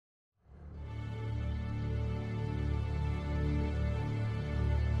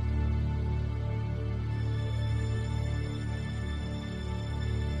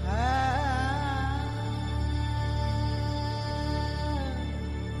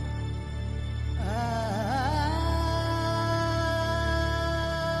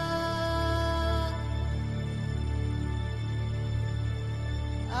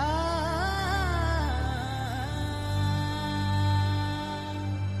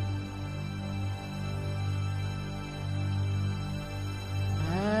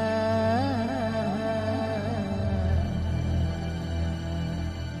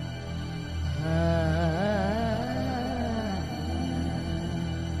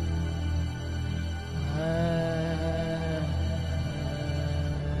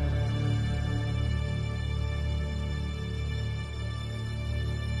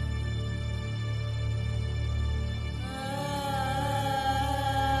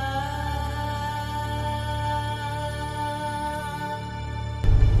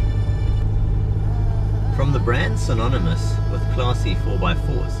brand synonymous with classy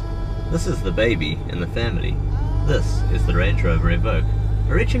 4x4s. This is the baby in the family. This is the Range Rover Evoque,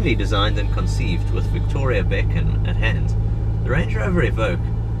 originally designed and conceived with Victoria Beckham at hand. The Range Rover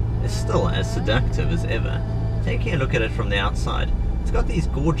Evoque is still as seductive as ever. Taking a look at it from the outside, it's got these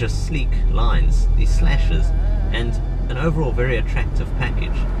gorgeous sleek lines, these slashes, and an overall very attractive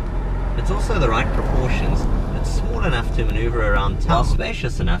package. It's also the right proportions. It's small enough to maneuver around town, while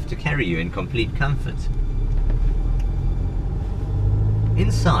spacious enough to carry you in complete comfort.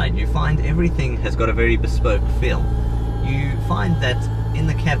 Inside, you find everything has got a very bespoke feel. You find that in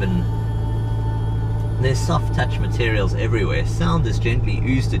the cabin, there's soft touch materials everywhere. Sound is gently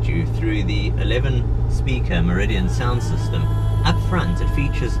oozed at you through the 11-speaker Meridian sound system. Up front, it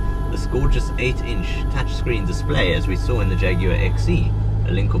features this gorgeous 8-inch touchscreen display as we saw in the Jaguar XE.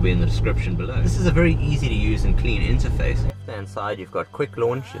 A link will be in the description below. This is a very easy to use and clean interface. Left-hand side, you've got quick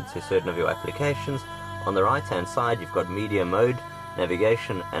launch into certain of your applications. On the right-hand side, you've got media mode,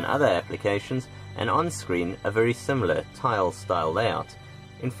 navigation and other applications, and on screen a very similar tile style layout.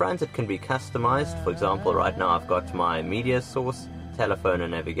 In front it can be customized. For example, right now I've got my media source, telephone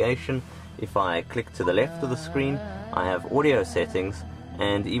and navigation. If I click to the left of the screen, I have audio settings,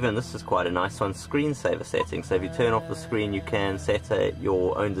 and even this is quite a nice one, screensaver settings. So if you turn off the screen, you can set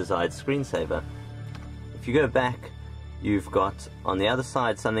your own desired screensaver. If you go back, you've got on the other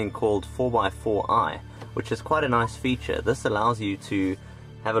side something called 4x4i, which is quite a nice feature. This allows you to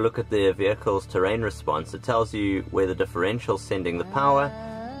have a look at the vehicle's terrain response. It tells you where the differential's sending the power,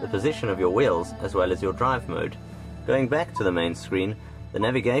 the position of your wheels, as well as your drive mode. Going back to the main screen, the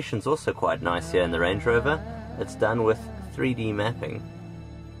navigation's also quite nice here in the Range Rover. It's done with 3D mapping.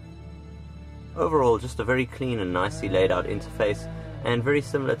 Overall, just a very clean and nicely laid out interface, and very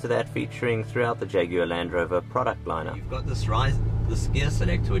similar to that featuring throughout the Jaguar Land Rover product lineup. You've got this gear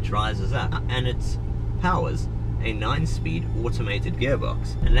selector which rises up, and it powers a 9-speed automated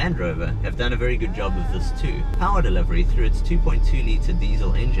gearbox, and Land Rover have done a very good job of this too. Power delivery through its 2.2 litre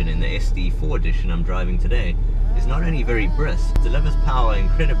diesel engine in the SD4 edition I'm driving today is not only very brisk, it delivers power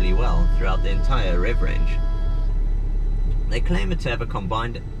incredibly well throughout the entire rev range. They claim it to have a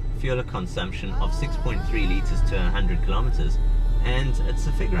combined fuel consumption of 6.3 litres to 100 kilometers, and it's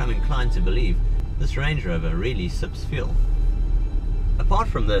a figure I'm inclined to believe. This Range Rover really sips fuel. Apart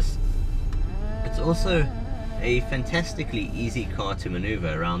from this, it's also a fantastically easy car to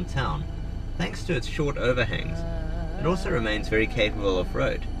maneuver around town. Thanks to its short overhangs, it also remains very capable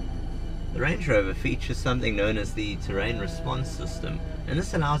off-road. The Range Rover features something known as the terrain response system, and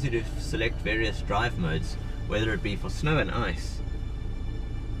this allows you to select various drive modes, whether it be for snow and ice,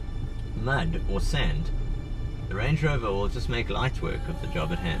 mud or sand. The Range Rover will just make light work of the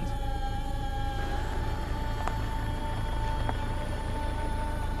job at hand.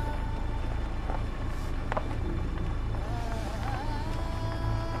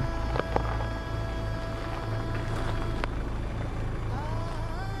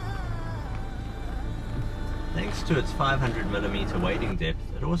 Thanks to its 500mm wading depth,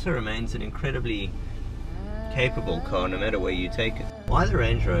 it also remains an incredibly capable car no matter where you take it. Why the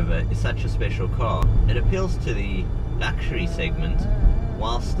Range Rover is such a special car? It appeals to the luxury segment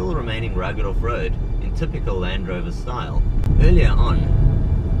while still remaining rugged off-road in typical Land Rover style. Earlier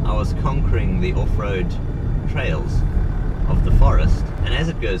on, I was conquering the off-road trails of the forest, and as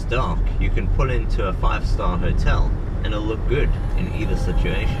it goes dark, you can pull into a 5-star hotel and it'll look good in either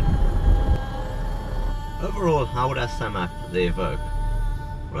situation. Overall, how would I sum up the Evoque?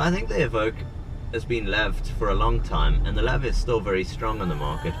 Well, I think the Evoque has been loved for a long time, and the love is still very strong on the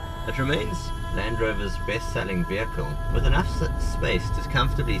market. It remains Land Rover's best-selling vehicle, with enough space to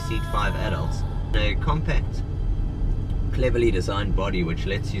comfortably seat 5 adults, and a compact, cleverly designed body which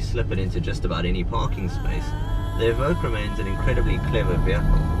lets you slip it into just about any parking space. The Evoque remains an incredibly clever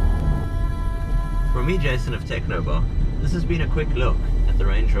vehicle. From me, Jason of TechnoBok, this has been a quick look at the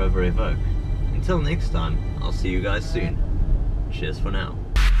Range Rover Evoque. Until next time, I'll see you guys soon. Cheers for now.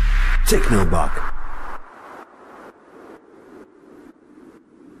 TechnoBok.